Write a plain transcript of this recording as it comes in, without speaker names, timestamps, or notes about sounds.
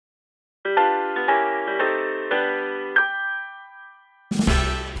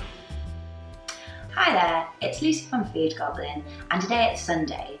there, it's Lucy from Food Goblin, and today it's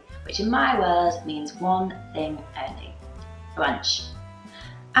Sunday, which in my world means one thing only: brunch.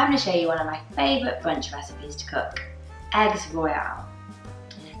 I'm going to show you one of my favourite brunch recipes to cook: Eggs Royale.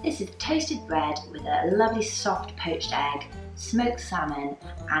 This is toasted bread with a lovely soft poached egg, smoked salmon,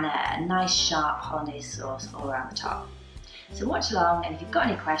 and a nice sharp hollandaise sauce all around the top. So watch along, and if you've got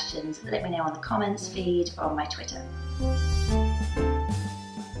any questions, let me know on the comments feed or on my Twitter.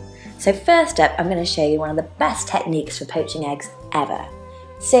 So first up, I'm going to show you one of the best techniques for poaching eggs ever.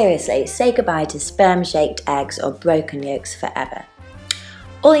 Seriously, say goodbye to sperm-shaped eggs or broken yolks forever.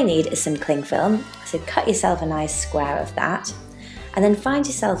 All you need is some cling film, so cut yourself a nice square of that, and then find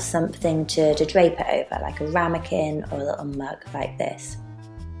yourself something to drape it over, like a ramekin or a little mug like this.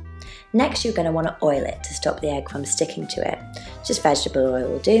 Next, you're going to want to oil it to stop the egg from sticking to it. Just vegetable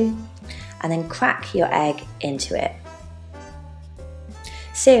oil will do. And then crack your egg into it.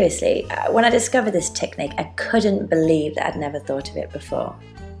 Seriously, when I discovered this technique, I couldn't believe that I'd never thought of it before.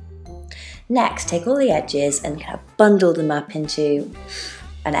 Next, take all the edges and kind of bundle them up into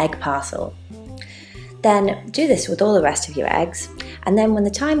an egg parcel. Then do this with all the rest of your eggs, and then when the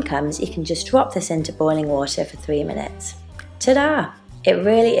time comes, you can just drop this into boiling water for 3 minutes. Ta-da! It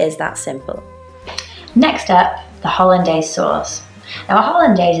really is that simple. Next up, the Hollandaise sauce. Now, a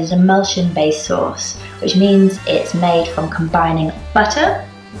Hollandaise is an emulsion-based sauce, which means it's made from combining butter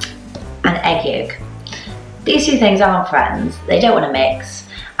and egg yolk. These two things aren't friends, they don't want to mix,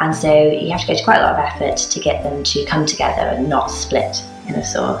 and so you have to go to quite a lot of effort to get them to come together and not split in the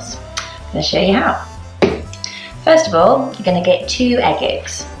sauce. I'm going to show you how. First of all, you're going to get 2 egg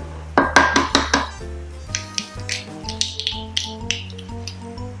yolks.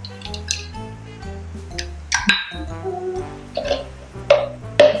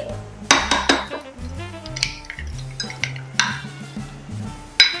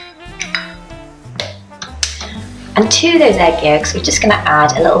 And to those egg yolks, we're just going to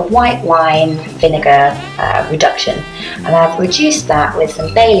add a little white wine vinegar reduction. And I've reduced that with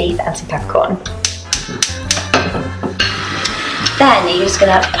some bay leaf and some peppercorn. Then you're just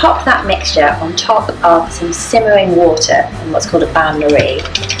going to pop that mixture on top of some simmering water in what's called a bain-marie.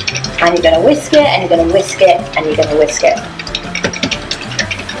 And you're going to whisk it, and you're going to whisk it, and you're going to whisk it.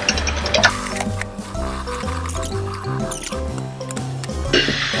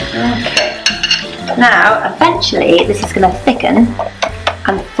 Okay. Now, eventually, this is going to thicken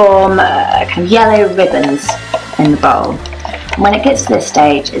and form kind of yellow ribbons in the bowl. And when it gets to this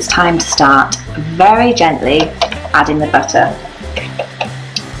stage, it's time to start very gently adding the butter.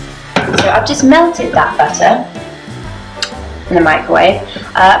 So I've just melted that butter in the microwave,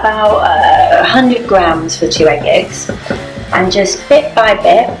 about 100 grams for 2 egg yolks, and just bit by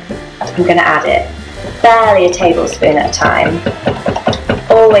bit, I'm going to add it, barely a tablespoon at a time.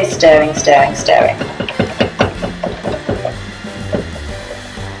 Always stirring, stirring, stirring.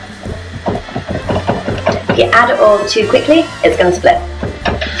 If you add it all too quickly, it's going to split.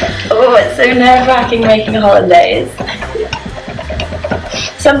 Oh, it's so nerve-wracking making a hollandaise.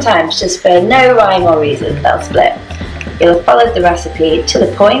 Sometimes, just for no rhyme or reason, they'll split. You'll have followed the recipe to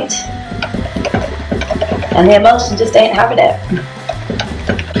the point, and the emulsion just ain't having it.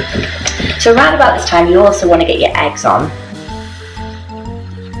 So around about this time, you also want to get your eggs on.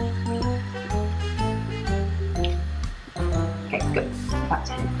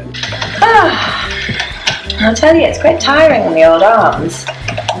 I'll tell you, it's quite tiring on the old arms.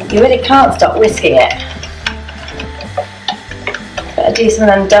 You really can't stop whisking it. Better do some of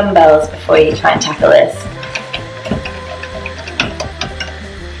them dumbbells before you try and tackle this.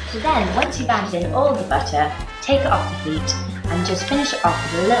 So then, once you've added in all the butter, take it off the heat and just finish it off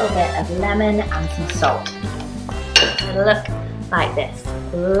with a little bit of lemon and some salt. It'll look like this,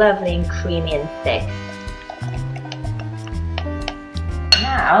 lovely and creamy and thick.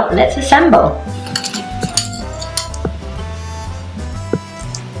 Now, let's assemble.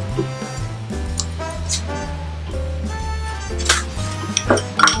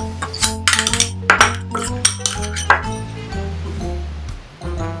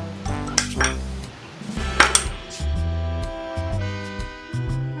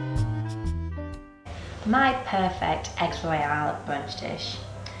 My perfect Eggs Royale brunch dish: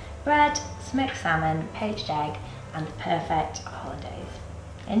 bread, smoked salmon, poached egg, and the perfect hollandaise.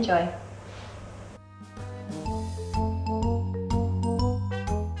 Enjoy!